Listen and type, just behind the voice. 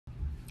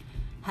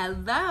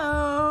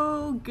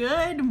Hello,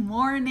 good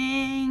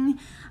morning.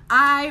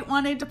 I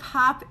wanted to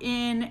pop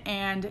in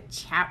and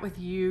chat with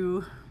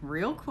you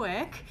real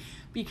quick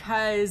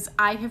because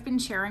I have been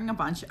sharing a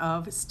bunch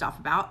of stuff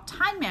about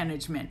time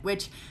management,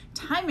 which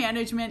time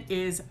management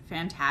is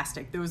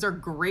fantastic. Those are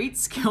great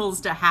skills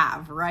to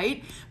have,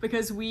 right?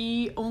 Because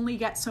we only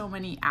get so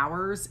many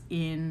hours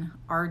in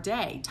our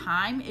day.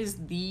 Time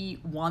is the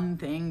one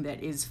thing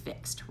that is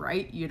fixed,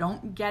 right? You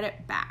don't get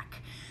it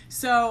back.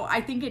 So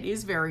I think it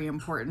is very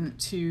important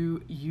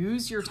to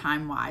use your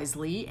time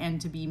wisely and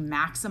to be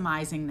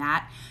maximizing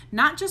that,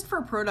 not just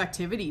for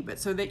productivity, but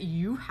so that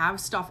you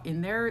have stuff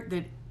in there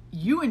that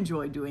you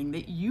enjoy doing,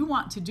 that you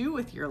want to do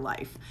with your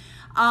life.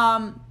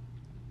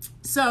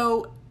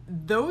 So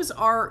those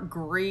are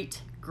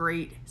great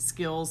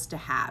skills to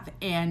have.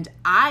 And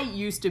I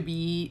used to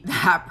be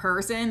that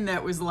person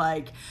that was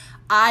like,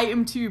 I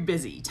am too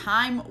busy.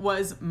 Time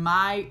was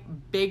my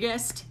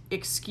biggest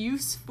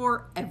excuse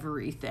for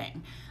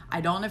everything. I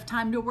don't have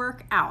time to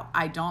work out.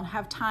 I don't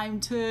have time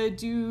to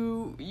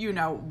do,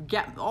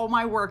 get all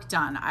my work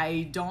done.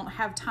 I don't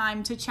have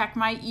time to check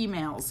my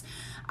emails.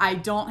 I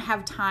don't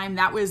have time.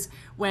 That was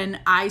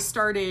when I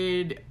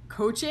started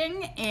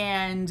coaching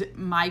and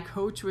my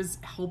coach was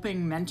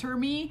helping mentor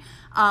me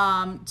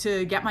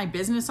to get my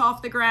business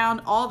off the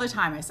ground all the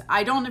time. I said,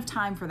 I don't have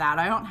time for that.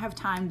 I don't have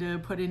time to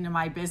put into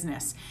my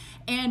business.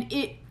 And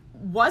it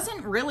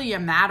wasn't really a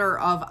matter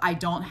of I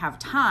don't have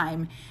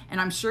time,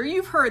 and I'm sure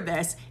you've heard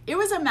this. It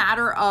was a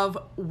matter of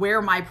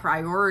where my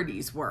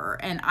priorities were,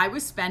 and I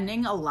was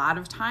spending a lot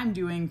of time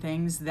doing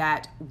things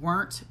that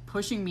weren't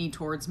pushing me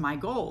towards my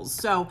goals.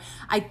 So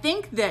I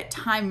think that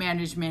time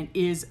management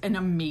is an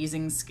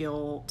amazing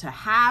skill to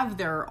have.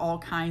 There are all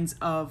kinds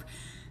of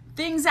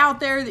things out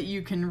there that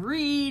you can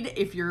read.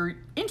 If you're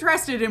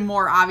interested in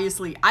more,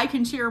 obviously I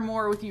can share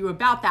more with you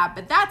about that,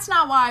 but that's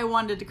not why I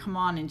wanted to come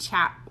on and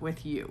chat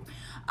with you.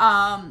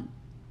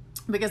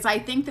 Because I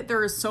think that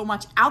there is so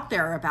much out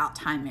there about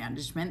time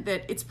management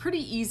that it's pretty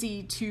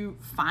easy to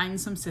find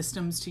some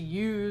systems to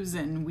use,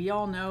 and we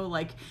all know,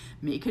 like,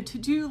 make a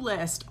to-do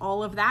list,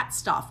 all of that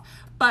stuff.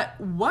 But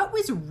what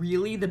was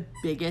really the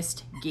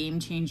biggest game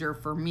changer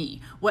for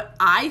me, what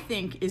I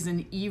think is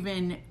an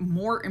even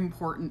more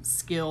important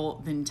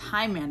skill than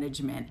time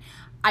management,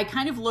 I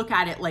kind of look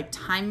at it like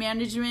time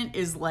management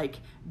is like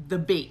the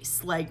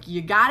base. Like,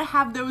 you got to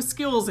have those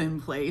skills in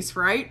place,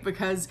 right?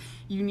 Because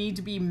you need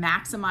to be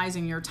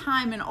maximizing your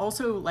time. And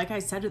also, like I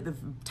said at the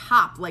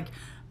top, like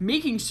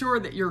making sure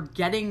that you're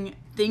getting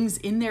things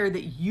in there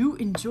that you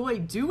enjoy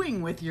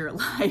doing with your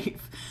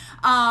life.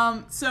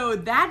 So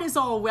that is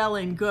all well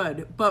and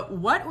good. But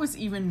what was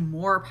even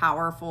more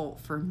powerful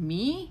for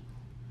me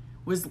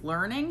was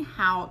learning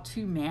how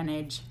to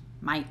manage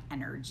my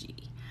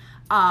energy.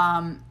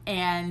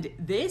 And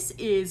this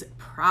is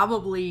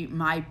probably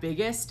my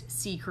biggest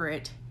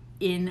secret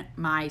in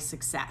my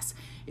success,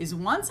 is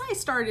once I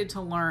started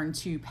to learn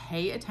to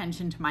pay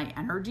attention to my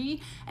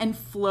energy and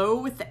flow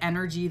with the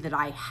energy that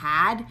I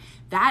had,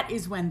 that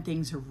is when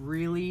things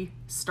really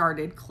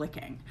started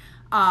clicking.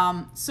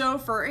 So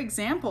for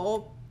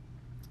example,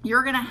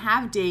 you're gonna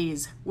have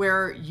days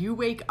where you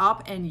wake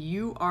up and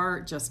you are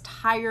just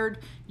tired,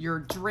 you're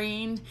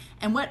drained.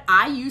 And what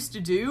I used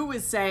to do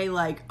was say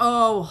like,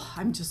 oh,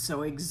 I'm just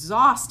so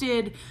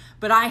exhausted,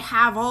 but I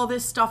have all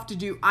this stuff to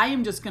do. I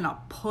am just gonna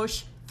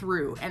push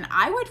through. And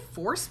I would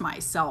force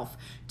myself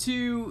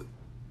to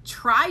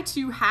try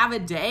to have a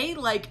day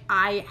like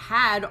I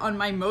had on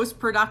my most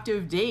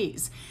productive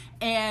days.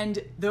 And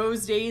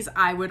those days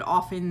I would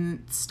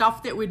often,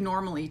 stuff that would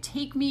normally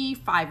take me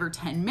 5 or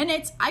 10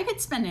 minutes, I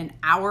could spend an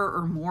hour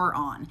or more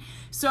on.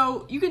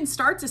 So you can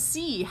start to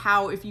see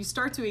how if you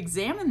start to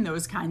examine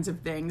those kinds of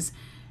things,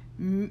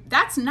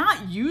 that's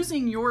not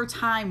using your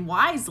time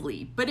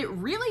wisely, but it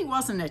really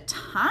wasn't a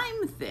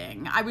time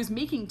thing. I was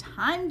making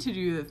time to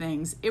do the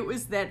things. It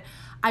was that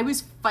I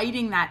was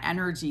fighting that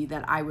energy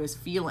that I was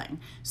feeling.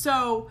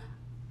 So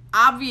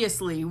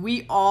obviously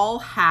we all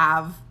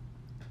have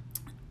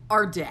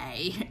our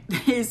day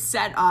is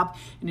set up,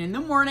 and in the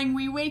morning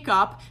we wake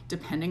up,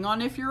 depending on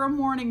if you're a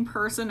morning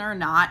person or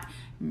not,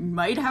 you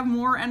might have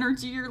more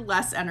energy or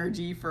less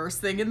energy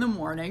first thing in the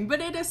morning, but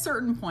at a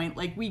certain point,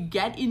 like, we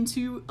get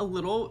into a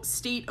little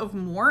state of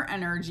more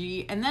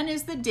energy, and then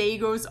as the day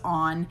goes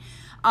on,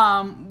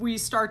 we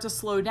start to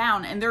slow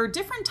down. And there are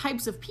different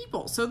types of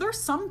people. So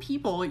there's some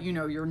people,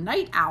 your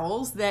night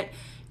owls, that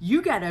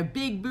you get a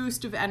big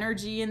boost of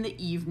energy in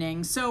the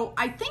evening. So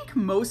I think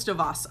most of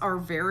us are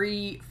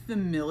very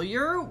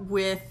familiar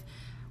with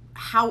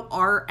how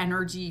our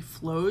energy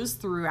flows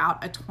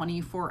throughout a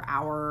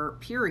 24-hour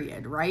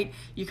period, right?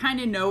 You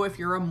kind of know if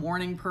you're a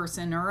morning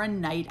person or a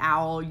night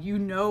owl, you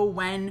know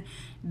when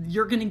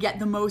you're going to get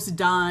the most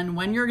done,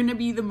 when you're going to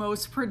be the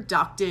most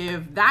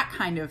productive, that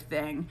kind of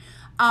thing.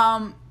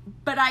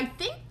 But I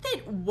think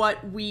that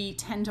what we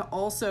tend to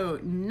also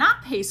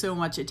not pay so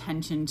much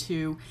attention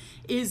to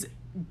is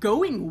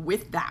going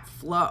with that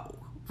flow,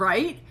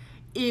 right?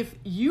 If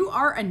you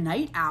are a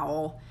night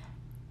owl,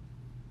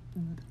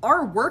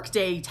 our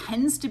workday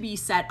tends to be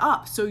set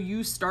up. So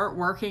you start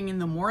working in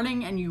the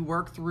morning and you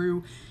work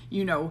through,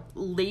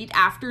 late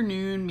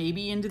afternoon,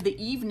 maybe into the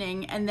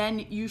evening, and then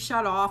you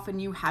shut off and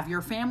you have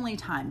your family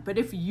time. But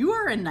if you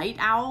are a night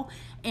owl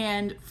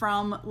and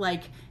from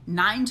like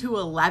 9 to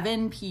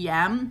 11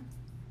 p.m.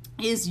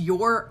 is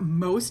your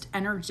most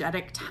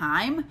energetic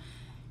time,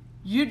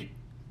 you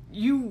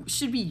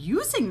should be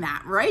using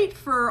that, right?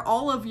 For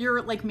all of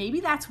your, like, maybe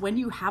that's when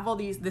you have all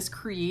this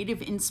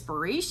creative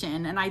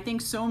inspiration. And I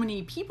think so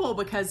many people,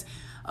 because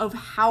of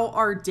how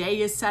our day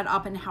is set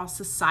up and how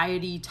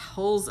society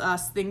tells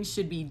us things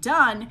should be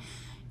done,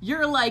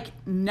 you're like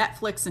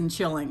Netflix and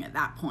chilling at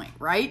that point,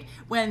 right?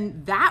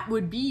 When that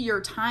would be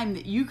your time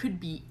that you could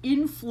be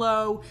in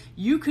flow,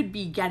 you could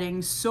be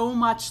getting so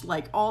much,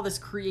 like, all this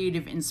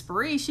creative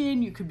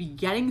inspiration, you could be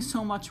getting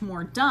so much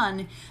more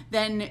done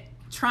than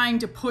trying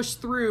to push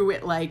through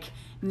at like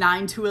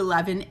 9 to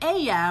 11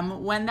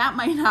 a.m. when that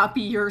might not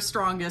be your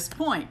strongest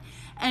point.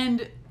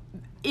 And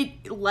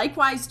it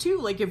likewise too,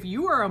 like if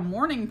you are a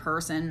morning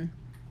person,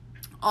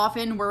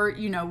 often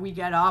we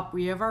get up,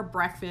 we have our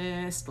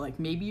breakfast, like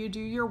maybe you do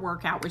your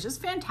workout, which is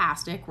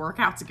fantastic.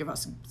 Workouts give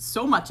us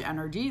so much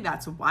energy.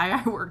 That's why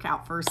I work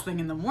out first thing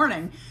in the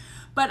morning.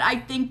 But I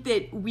think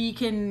that we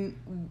can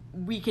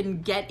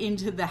get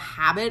into the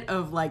habit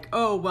of like,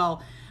 oh,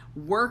 well,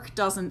 work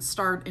doesn't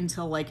start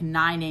until like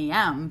 9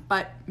 a.m.,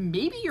 but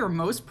maybe your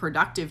most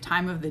productive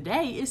time of the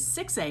day is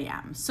 6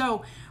 a.m.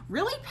 So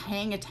really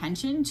paying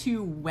attention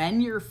to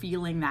when you're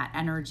feeling that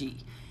energy.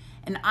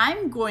 And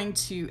I'm going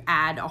to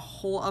add a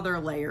whole other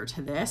layer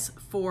to this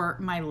for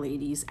my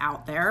ladies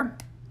out there.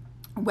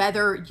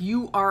 Whether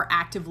you are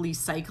actively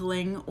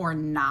cycling or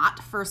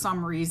not for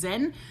some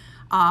reason,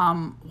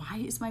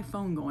 why is my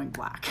phone going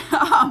black?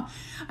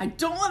 I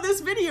don't want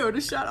this video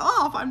to shut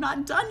off. I'm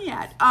not done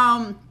yet.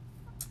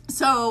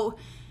 So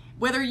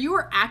whether you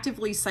are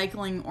actively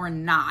cycling or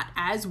not,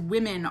 as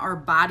women, our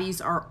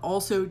bodies are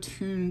also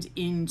tuned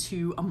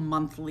into a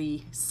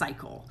monthly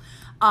cycle.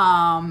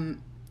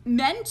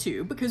 Men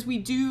too, because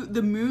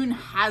the moon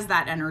has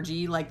that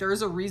energy. Like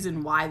there's a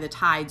reason why the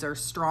tides are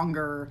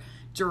stronger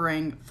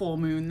during full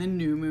moon than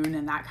new moon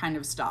and that kind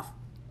of stuff.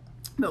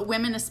 But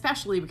women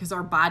especially, because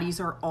our bodies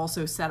are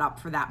also set up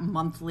for that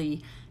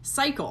monthly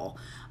cycle.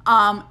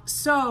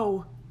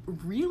 So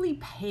really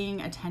paying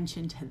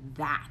attention to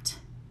that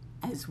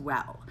as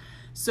well.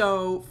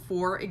 So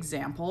for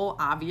example,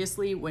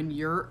 obviously when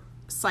your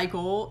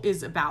cycle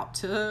is about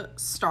to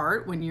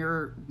start, when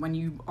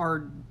you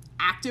are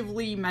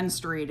actively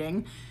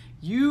menstruating,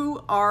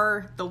 you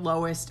are the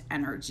lowest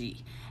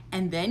energy.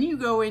 And then you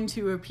go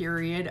into a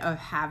period of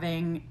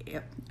having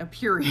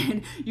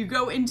you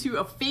go into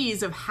a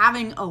phase of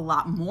having a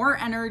lot more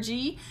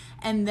energy,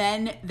 and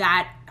then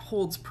that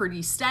holds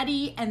pretty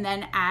steady. And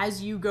then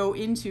as you go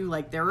into,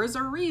 like, there is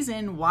a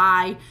reason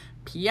why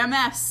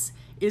PMS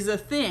is a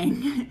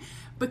thing,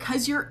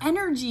 because your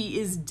energy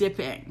is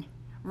dipping,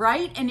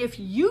 right? And if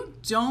you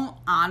don't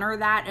honor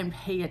that and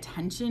pay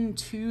attention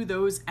to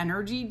those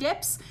energy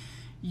dips,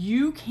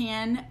 you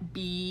can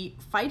be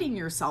fighting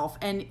yourself.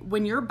 And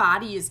when your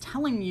body is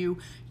telling you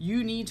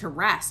you need to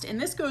rest,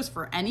 and this goes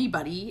for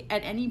anybody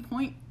at any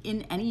point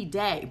in any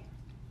day,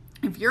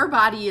 if your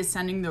body is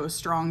sending those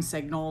strong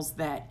signals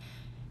that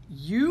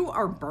you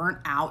are burnt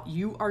out,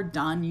 you are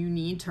done, you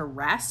need to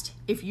rest,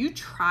 if you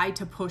try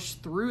to push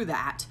through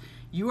that,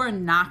 you are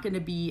not going to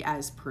be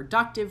as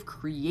productive,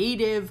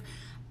 creative,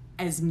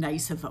 as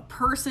nice of a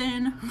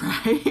person,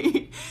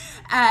 right?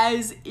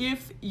 As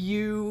if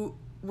you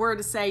were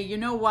to say, you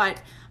know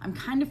what, I'm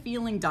kind of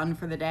feeling done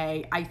for the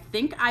day. I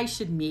think I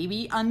should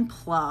maybe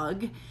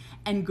unplug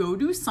and go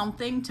do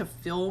something to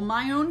fill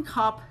my own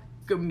cup,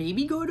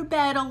 maybe go to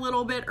bed a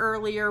little bit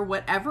earlier,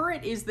 whatever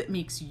it is that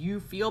makes you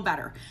feel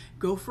better.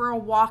 Go for a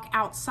walk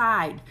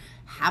outside,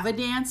 have a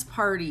dance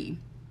party.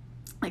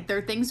 Like, there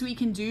are things we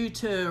can do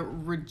to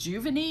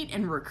rejuvenate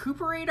and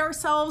recuperate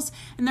ourselves.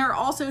 And there are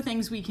also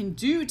things we can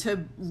do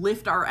to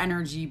lift our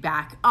energy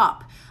back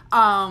up.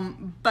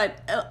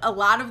 But a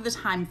lot of the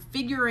time,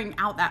 figuring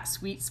out that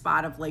sweet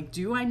spot of like,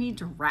 do I need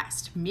to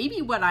rest?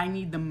 Maybe what I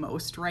need the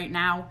most right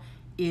now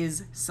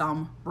is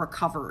some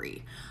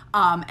recovery,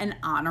 and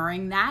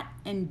honoring that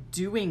and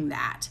doing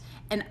that.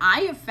 And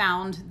I have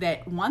found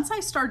that once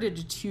I started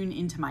to tune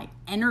into my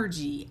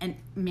energy and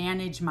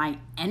manage my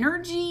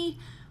energy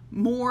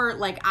more,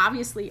 like,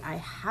 obviously I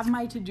have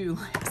my to-do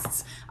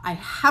lists, I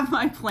have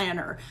my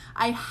planner,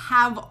 I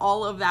have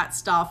all of that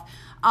stuff.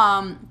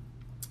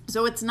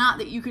 So it's not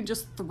that you can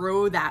just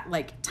throw that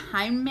like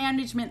time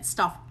management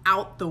stuff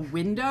out the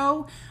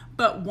window,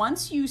 but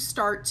once you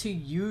start to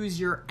use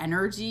your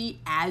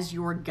energy as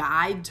your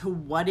guide to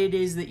what it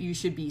is that you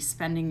should be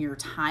spending your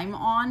time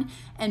on,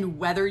 and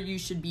whether you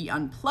should be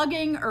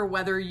unplugging or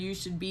whether you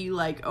should be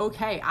like,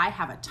 okay, I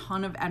have a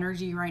ton of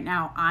energy right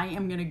now, I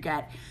am gonna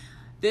get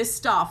this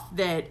stuff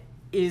that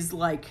is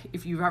like,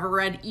 if you've ever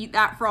read Eat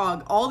That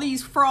Frog, all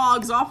these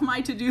frogs off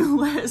my to-do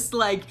list,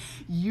 like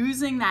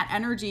using that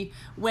energy.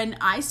 When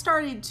I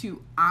started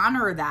to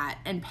honor that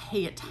and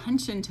pay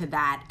attention to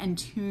that and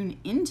tune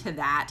into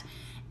that,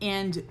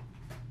 and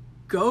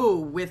go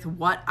with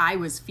what I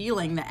was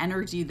feeling, the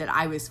energy that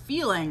I was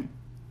feeling,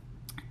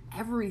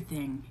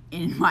 everything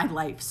in my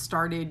life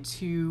started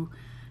to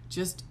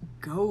just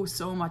go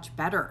so much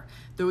better.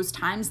 Those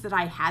times that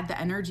I had the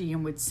energy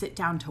and would sit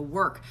down to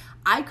work,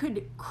 I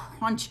could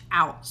crunch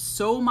out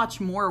so much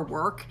more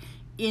work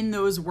in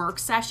those work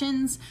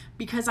sessions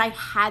because I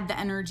had the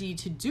energy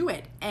to do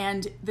it.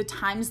 And the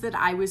times that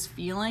I was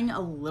feeling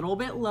a little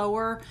bit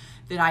lower,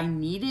 that I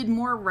needed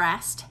more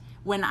rest,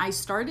 when I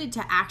started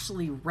to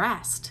actually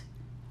rest,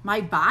 my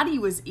body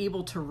was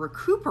able to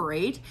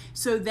recuperate.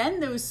 So then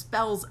those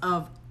spells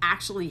of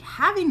actually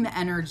having the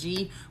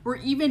energy were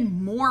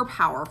even more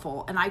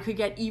powerful, and I could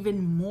get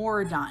even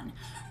more done,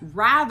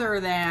 rather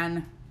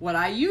than what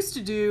I used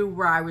to do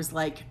where I was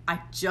like,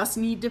 I just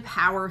need to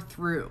power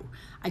through.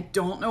 I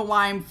don't know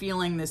why I'm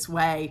feeling this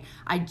way.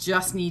 I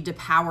just need to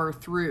power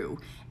through.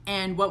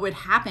 And what would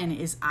happen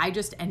is I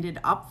just ended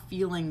up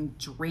feeling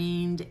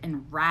drained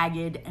and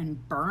ragged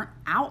and burnt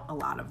out a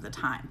lot of the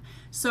time.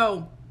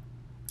 So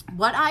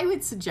what I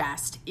would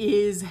suggest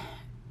is,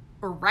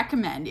 or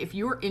recommend, if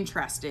you're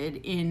interested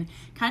in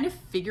kind of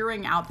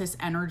figuring out this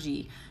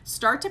energy,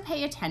 start to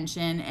pay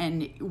attention.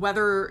 And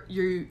whether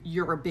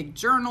you're a big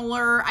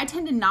journaler, I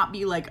tend to not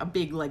be like a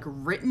big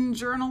written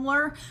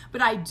journaler,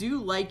 but I do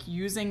like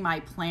using my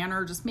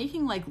planner, just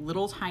making like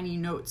little tiny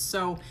notes.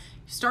 So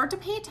start to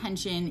pay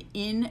attention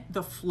in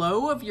the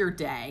flow of your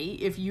day.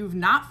 If you've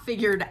not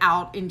figured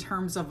out in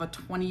terms of a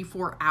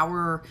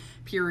 24-hour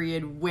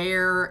period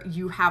where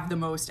you have the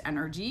most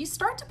energy,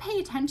 start to pay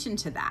attention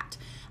to that.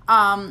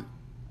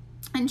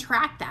 And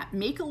track that.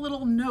 Make a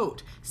little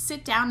note.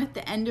 Sit down at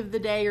the end of the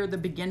day or the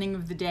beginning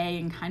of the day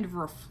and kind of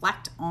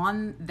reflect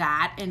on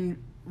that,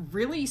 and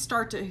really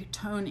start to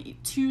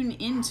tune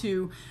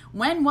into,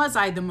 when was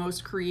I the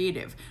most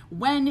creative?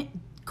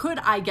 When could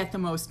I get the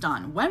most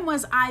done? When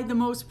was I the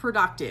most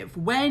productive?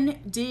 When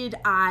did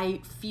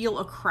I feel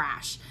a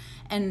crash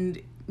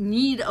and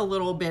need a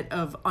little bit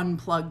of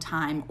unplugged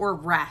time or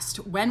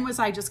rest? When was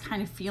I just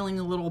kind of feeling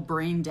a little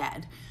brain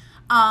dead?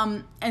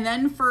 And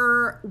then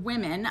for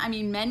women, I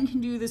mean, men can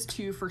do this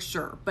too for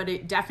sure, but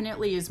it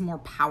definitely is more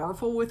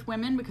powerful with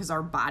women because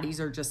our bodies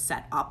are just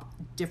set up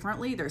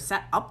differently. They're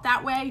set up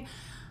that way.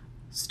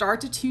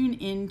 Start to tune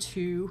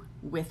into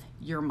with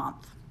your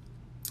month.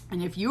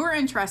 And if you are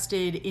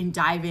interested in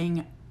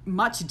diving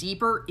much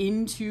deeper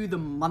into the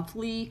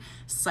monthly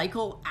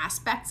cycle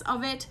aspects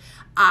of it,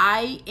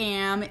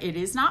 it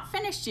is not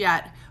finished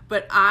yet,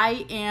 but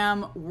I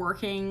am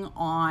working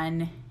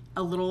on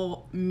a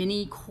little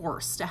mini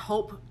course to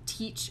help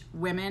teach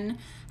women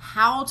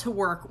how to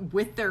work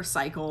with their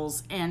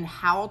cycles and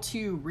how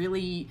to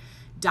really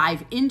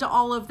dive into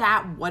all of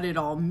that, what it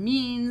all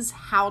means,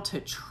 how to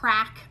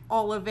track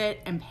all of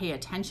it and pay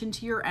attention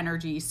to your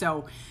energy.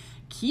 So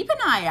keep an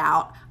eye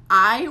out.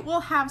 I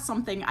will have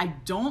something. I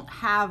don't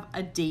have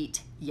a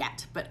date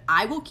yet, but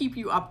I will keep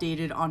you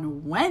updated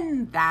on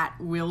when that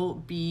will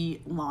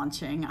be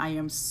launching. I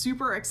am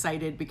super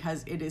excited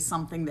because it is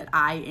something that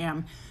I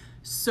am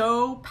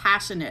so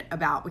passionate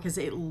about, because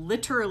it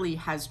literally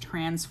has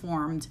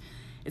transformed.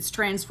 It's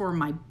transformed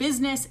my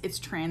business. It's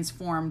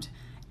transformed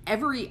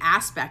every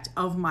aspect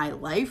of my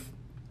life.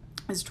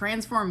 It's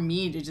transformed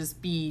me to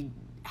just be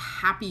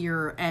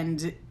happier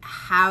and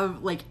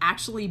have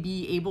actually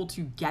be able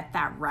to get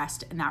that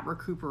rest and that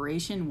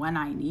recuperation when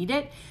I need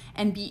it,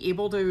 and be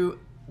able to,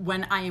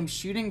 when I am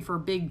shooting for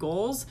big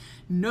goals,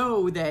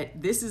 know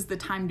that this is the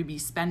time to be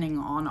spending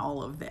on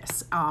all of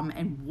this,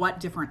 and what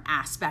different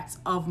aspects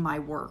of my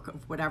work,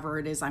 of whatever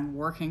it is I'm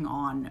working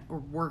on or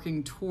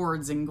working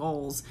towards in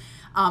goals,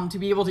 to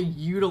be able to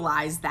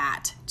utilize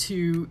that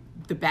to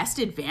the best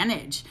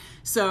advantage.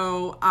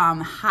 So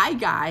hi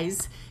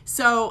guys.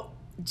 So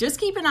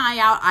just keep an eye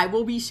out. I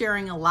will be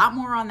sharing a lot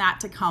more on that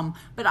to come,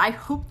 but I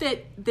hope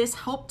that this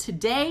helped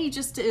today,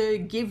 just to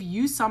give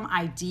you some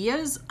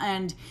ideas.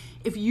 And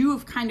if you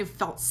have kind of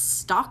felt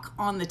stuck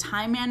on the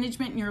time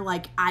management and you're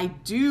like, I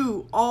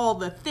do all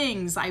the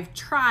things, I've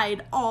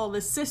tried all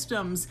the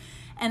systems,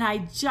 and I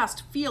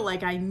just feel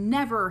like I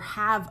never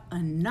have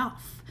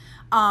enough,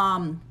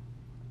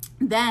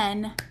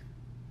 then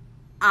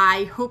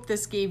I hope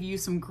this gave you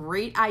some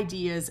great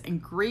ideas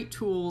and great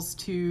tools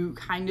to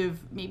kind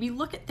of maybe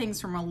look at things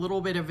from a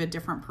little bit of a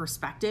different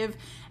perspective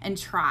and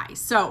try.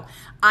 So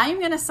I'm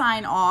going to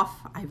sign off.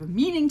 I have a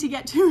meeting to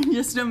get to in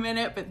just a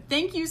minute, but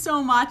thank you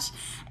so much.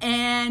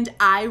 And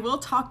I will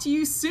talk to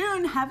you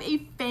soon. Have a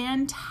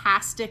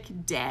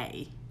fantastic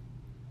day.